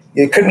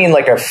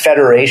like a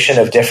federation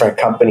of different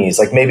companies.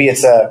 Like maybe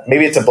it's a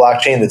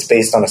blockchain that's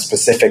based on a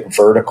specific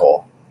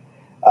vertical,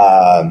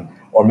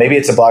 or maybe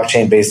it's a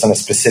blockchain based on a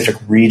specific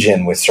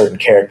region with certain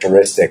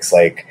characteristics,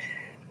 like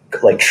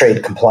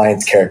trade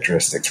compliance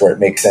characteristics, where it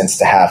makes sense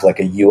to have like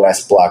a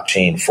US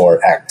blockchain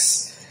for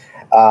X.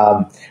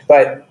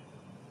 But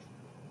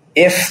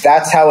if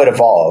that's how it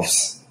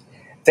evolves,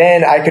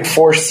 then I could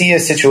foresee a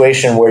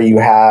situation where you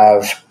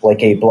have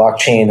like a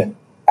blockchain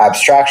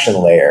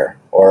abstraction layer,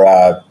 or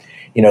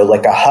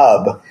like a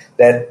hub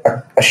that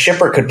a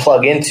shipper could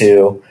plug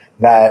into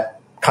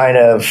that kind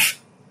of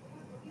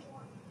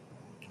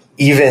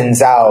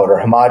evens out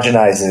or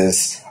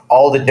homogenizes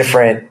all the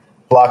different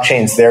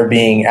blockchains they're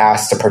being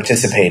asked to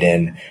participate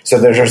in. So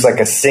there's just like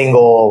a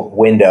single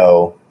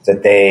window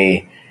that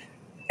they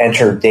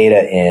enter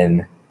data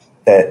in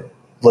that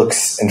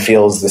looks and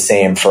feels the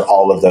same for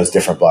all of those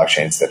different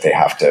blockchains that they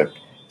have to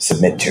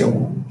submit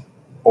to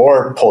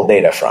or pull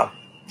data from.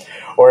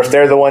 Or if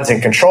they're the ones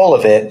in control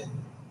of it,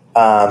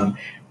 and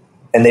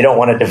they don't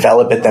want to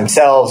develop it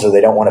themselves, or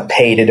they don't want to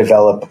pay to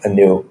develop a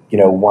new,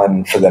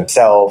 one for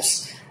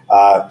themselves,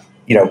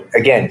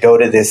 again, go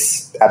to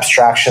this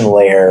abstraction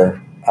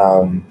layer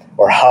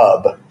or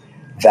hub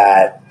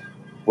that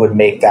would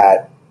make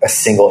that a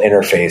single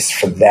interface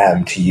for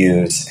them to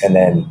use, and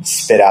then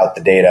spit out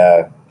the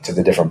data to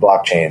the different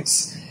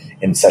blockchains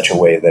in such a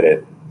way that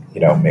it,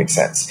 makes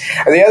sense.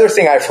 And the other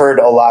thing I've heard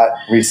a lot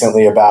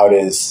recently about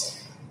is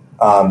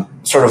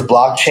sort of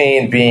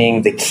blockchain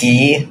being the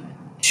key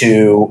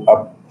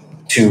to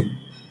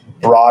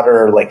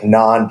broader, like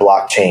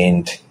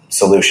non-blockchained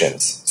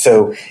solutions.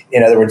 So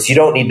in other words, you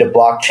don't need to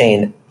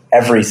blockchain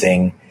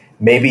everything.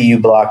 Maybe you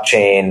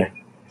provide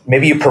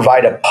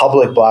a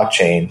public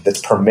blockchain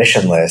that's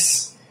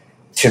permissionless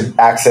to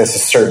access a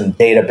certain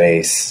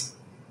database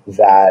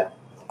that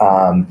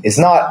is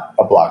not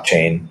a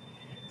blockchain,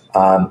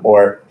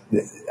 or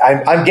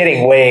I'm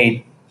getting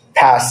way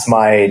past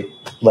my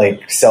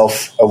like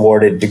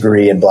self-awarded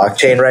degree in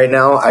blockchain right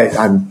now.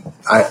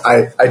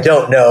 I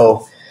don't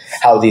know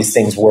how these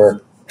things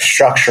work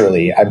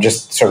structurally. I'm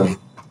just sort of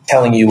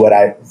telling you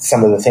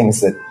some of the things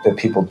that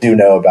people do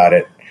know about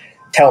it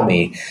tell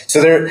me.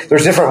 So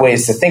there's different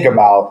ways to think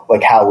about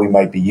like how we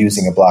might be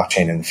using a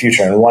blockchain in the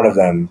future. And one of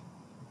them,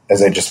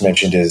 as I just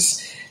mentioned,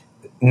 is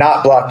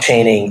not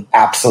blockchaining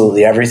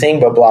absolutely everything,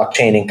 but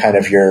blockchaining kind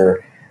of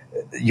your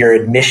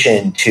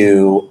admission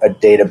to a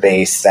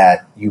database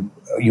that you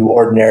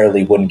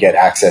ordinarily wouldn't get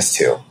access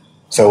to.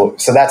 So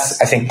that's,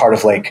 I think, part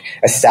of like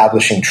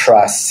establishing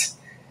trust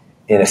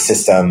in a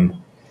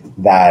system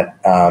that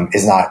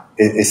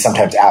is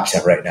sometimes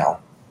absent right now.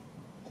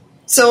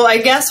 So I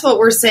guess what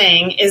we're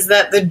saying is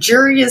that the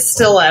jury is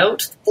still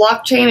out.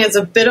 Blockchain is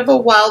a bit of a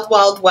wild,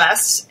 wild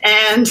west.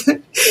 And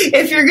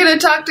if you're going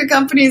to talk to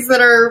companies that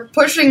are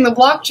pushing the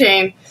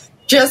blockchain,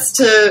 just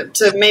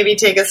to maybe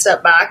take a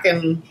step back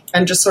and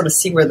just sort of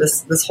see where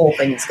this whole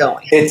thing is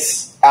going.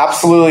 It's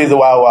absolutely the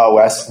wild, wild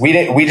west.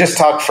 We just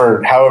talked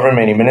for however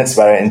many minutes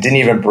about it and didn't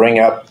even bring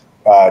up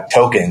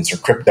tokens or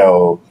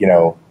crypto,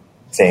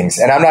 things.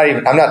 And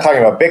I'm not talking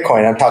about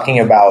Bitcoin. I'm talking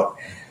about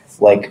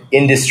like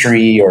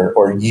industry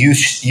or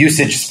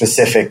usage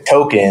specific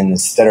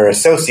tokens that are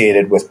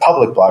associated with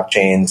public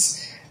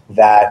blockchains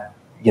that,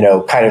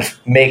 kind of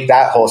make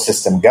that whole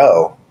system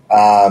go.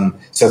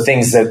 So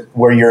things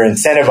where you're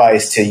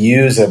incentivized to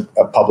use a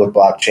public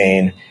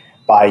blockchain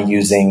by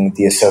using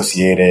the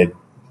associated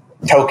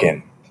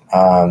token.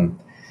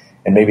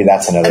 And maybe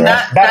that's another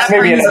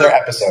another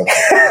episode.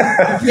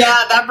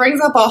 Yeah, that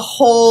brings up a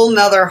whole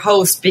nother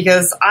host,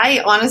 because I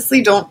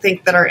honestly don't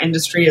think that our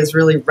industry is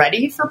really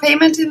ready for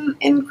payment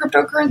in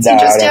cryptocurrency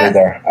just yet.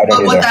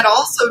 But what that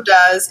also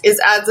does is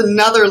adds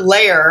another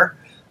layer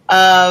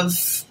of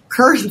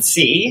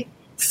currency,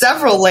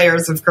 several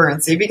layers of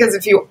currency, because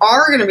if you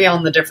are going to be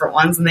on the different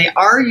ones and they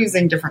are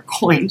using different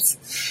coins,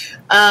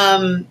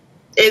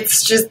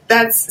 it's just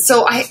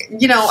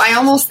I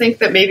almost think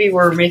that maybe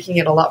we're making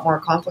it a lot more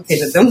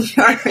complicated than we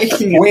are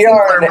making it. We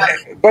are,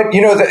 but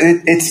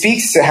it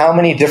speaks to how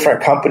many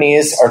different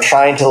companies are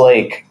trying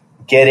to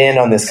get in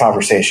on this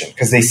conversation,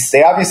 because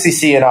they obviously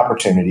see an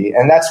opportunity,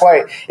 and that's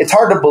why it's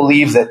hard to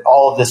believe that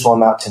all of this will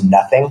amount to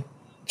nothing,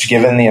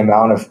 given the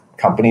amount of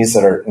companies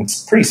that are,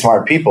 it's pretty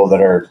smart people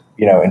that are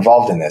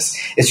involved in this.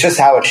 It's just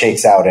how it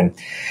shakes out, and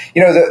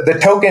the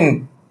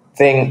token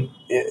thing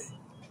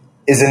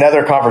is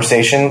another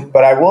conversation,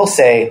 but I will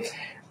say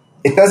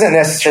it doesn't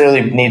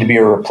necessarily need to be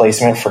a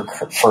replacement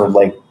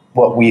for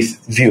what we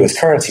view as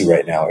currency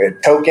right now. A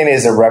token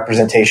is a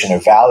representation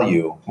of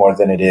value more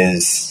than it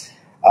is,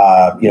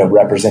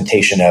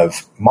 representation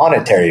of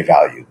monetary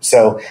value.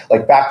 So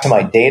back to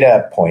my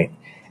data point,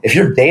 if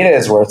your data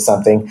is worth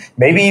something,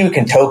 maybe you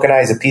can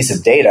tokenize a piece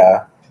of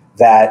data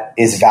that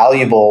is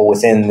valuable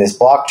within this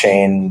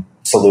blockchain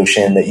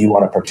solution that you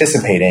want to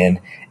participate in,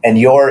 and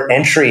your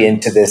entry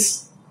into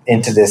this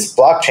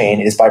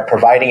blockchain is by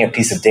providing a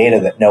piece of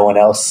data that no one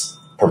else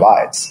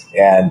provides.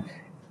 And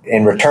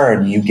in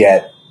return, you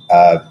get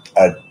a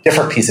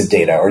different piece of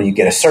data, or you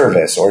get a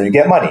service, or you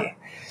get money.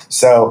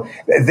 So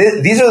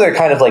these are the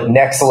kind of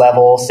next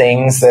level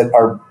things that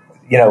are,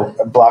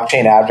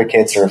 blockchain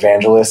advocates or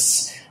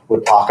evangelists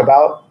would talk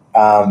about,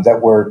 that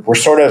we're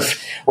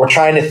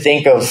trying to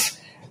think of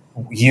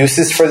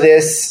uses for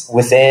this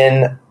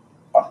within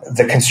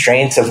the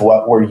constraints of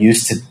what we're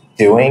used to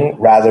doing,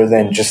 rather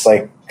than just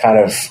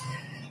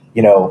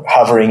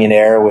hovering in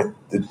air with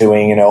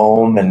doing an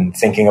ohm and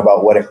thinking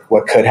about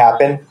what could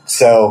happen.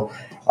 So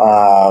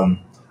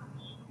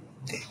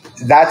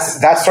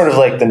that's sort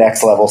of the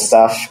next level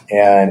stuff,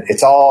 and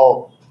it's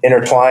all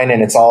intertwined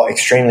and it's all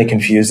extremely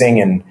confusing,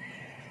 and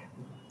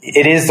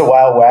it is the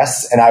Wild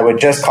West. And I would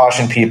just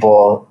caution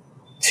people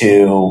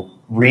to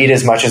read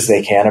as much as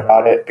they can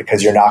about it,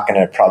 because you're not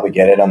going to probably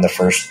get it on the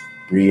first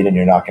read, and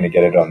you're not going to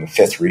get it on the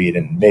fifth read,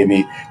 and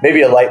maybe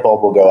a light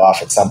bulb will go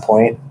off at some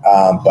point.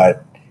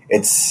 But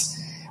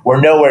we're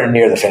nowhere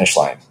near the finish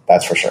line.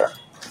 That's for sure.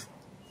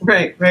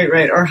 Right.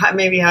 Or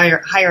maybe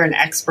hire an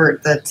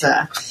expert that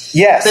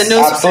yes, that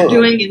knows absolutely. what they're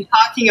doing and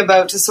talking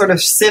about, to sort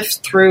of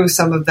sift through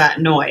some of that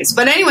noise.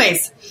 But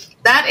anyways,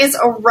 that is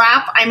a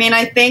wrap. I mean,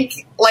 I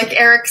think, like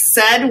Eric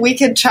said, we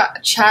could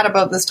chat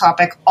about this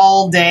topic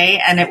all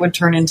day, and it would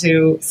turn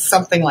into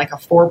something like a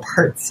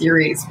 4-part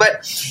series.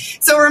 But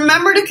so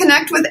remember to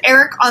connect with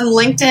Eric on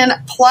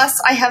LinkedIn. Plus,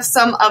 I have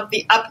some of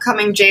the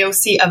upcoming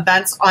JOC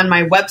events on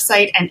my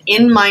website and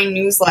in my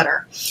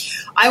newsletter.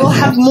 I will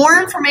have more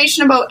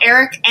information about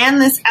Eric and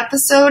this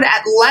episode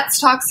at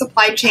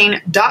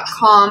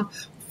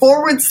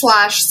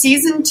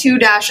letstalksupplychain.com/season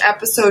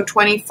 2-episode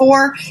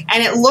 24,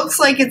 and it looks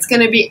like it's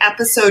going to be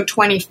episode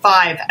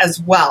 25 as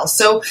well.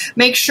 So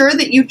make sure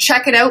that you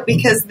check it out,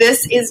 because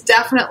this is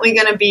definitely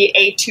going to be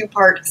a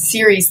 2-part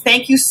series.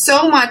 Thank you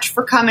so much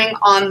for coming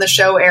on the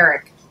show,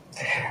 Eric.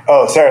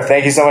 Oh, Sarah,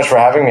 thank you so much for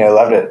having me. I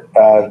loved it.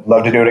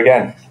 Love to do it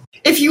again.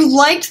 If you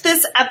liked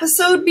this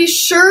episode, be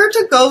sure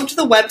to go to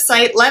the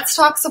website,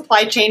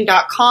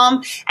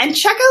 letstalksupplychain.com, and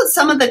check out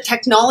some of the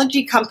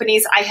technology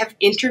companies I have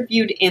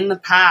interviewed in the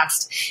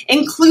past,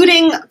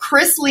 including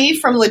Chris Lee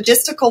from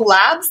Logistical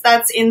Labs.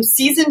 That's in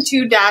season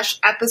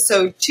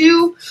 2-episode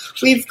 2.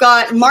 We've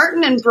got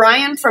Martin and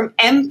Brian from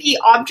MP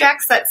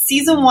Objects. That's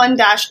season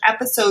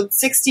 1-episode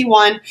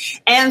 61.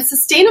 And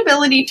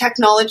Sustainability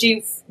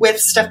Technology with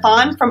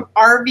Stefan from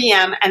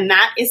RVM, and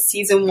that is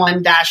season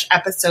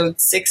 1-episode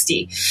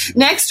 60.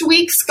 Next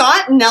week,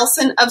 Scott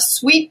Nelson of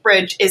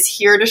Sweetbridge is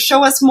here to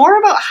show us more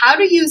about how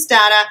to use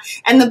data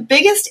and the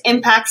biggest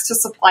impacts to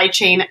supply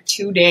chain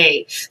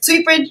today.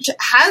 Sweetbridge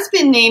has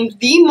been named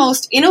the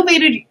most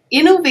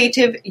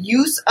innovative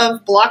use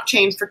of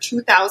blockchain for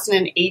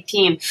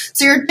 2018.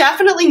 So you're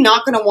definitely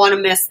not going to want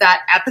to miss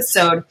that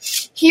episode.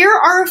 Here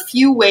are a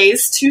few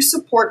ways to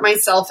support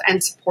myself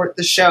and support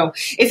the show.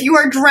 If you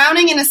are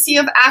drowning in a sea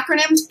of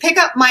acronyms, pick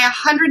up my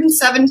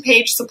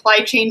 107-page supply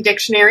chain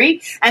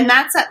dictionary, and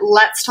that's at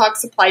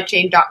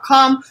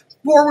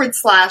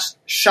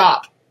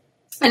letstalksupplychain.com/shop.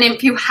 And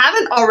if you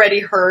haven't already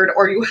heard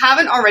or you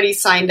haven't already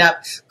signed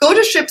up, go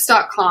to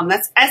ships.com.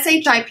 That's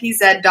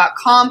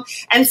shipz.com,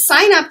 and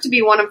sign up to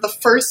be one of the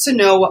first to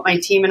know what my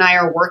team and I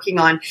are working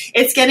on.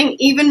 It's getting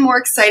even more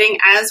exciting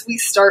as we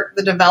start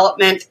the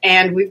development,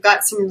 and we've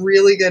got some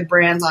really good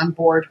brands on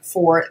board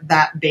for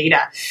that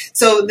beta.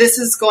 So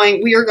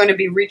we are going to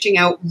be reaching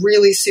out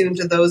really soon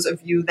to those of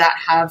you that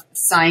have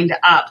signed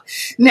up.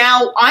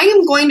 Now, I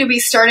am going to be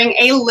starting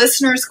a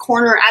listener's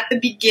corner at the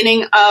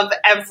beginning of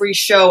every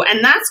show,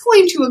 and that's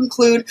going to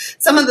include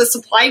some of the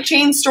supply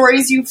chain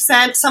stories you've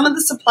sent, some of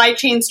the supply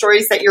chain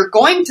stories that you're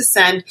going to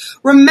send.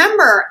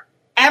 Remember,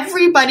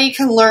 everybody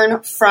can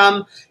learn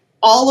from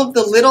all of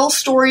the little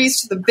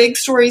stories to the big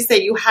stories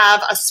that you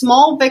have, a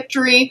small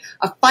victory,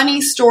 a funny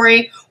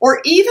story,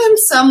 or even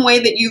some way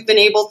that you've been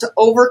able to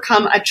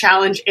overcome a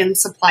challenge in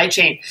supply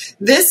chain.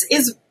 This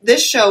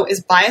show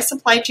is by a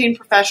supply chain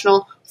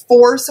professional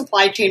for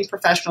supply chain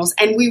professionals,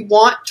 and we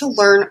want to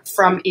learn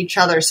from each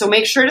other. So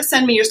make sure to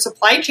send me your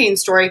supply chain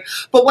story.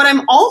 But what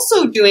I'm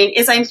also doing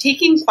is I'm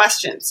taking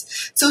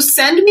questions. So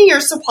send me your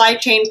supply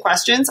chain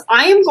questions.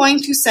 I am going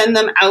to send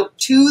them out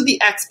to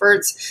the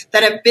experts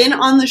that have been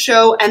on the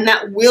show and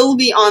that will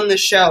be on the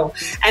show.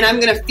 And I'm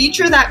going to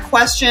feature that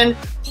question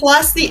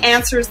plus the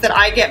answers that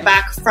I get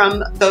back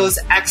from those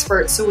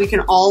experts so we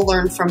can all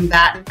learn from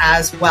that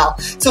as well.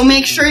 So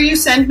make sure you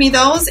send me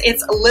those.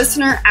 It's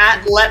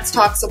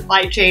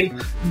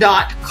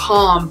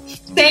listener@letstalksupplychain.com.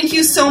 Thank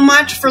you so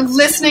much for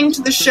listening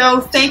to the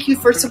show. Thank you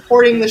for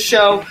supporting the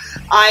show.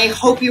 I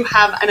hope you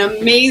have an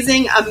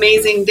amazing,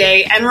 amazing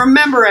day. And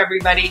remember,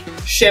 everybody,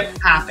 ship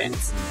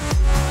happens.